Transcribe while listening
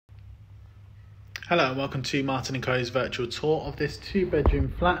Hello and welcome to Martin&Co's virtual tour of this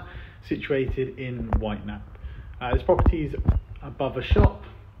 2-bedroom flat situated in Whitenap. This property is above a shop,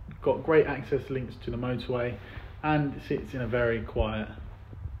 got great access links to the motorway and sits in a very quiet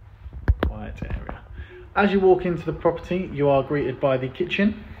area. As you walk into the property, you are greeted by the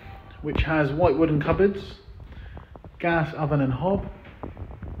kitchen, which has white wooden cupboards, gas oven and hob,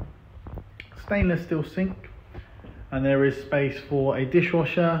 stainless steel sink, and there is space for a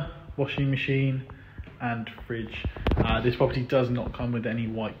dishwasher, washing machine and fridge. This property does not come with any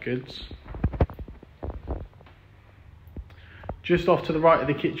white goods. Just off to the right of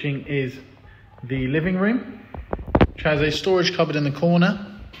the kitchen is the living room, which has a storage cupboard in the corner,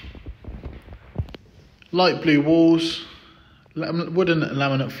 light blue walls, wooden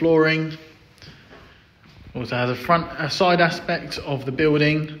laminate flooring. Also has a side aspect of the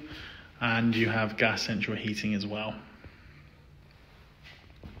building, and you have gas central heating as well.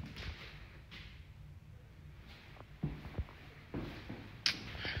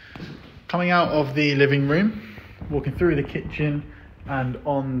 Coming out of the living room, walking through the kitchen, and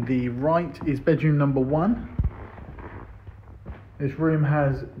on the right is bedroom number 1. This room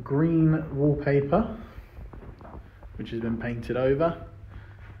has green wallpaper, which has been painted over,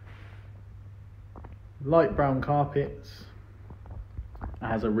 light brown carpets. It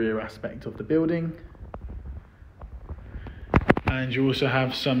has a rear aspect of the building, and you also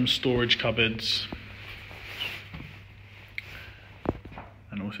have some storage cupboards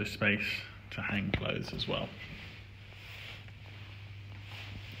and also space to hang clothes as well.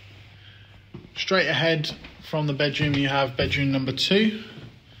 Straight ahead from the bedroom you have bedroom number 2.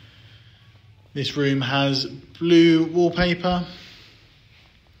 This room has blue wallpaper,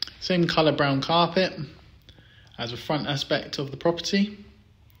 same colour brown carpet as the front aspect of the property,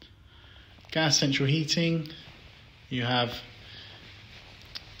 gas central heating. You have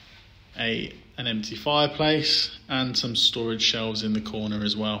an empty fireplace and some storage shelves in the corner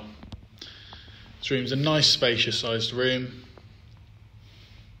as well. This room's a nice spacious sized room.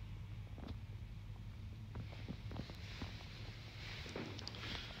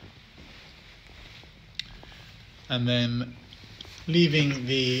 And then leaving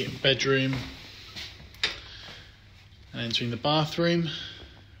the bedroom and entering the bathroom,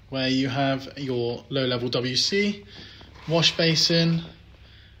 where you have your low level WC, wash basin,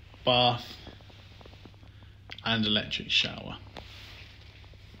 bath and electric shower.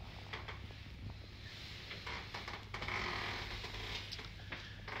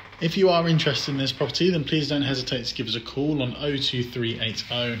 If you are interested in this property, then please don't hesitate to give us a call on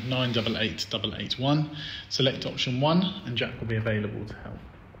 02380 988 881. Select option 1 and Jack will be available to help.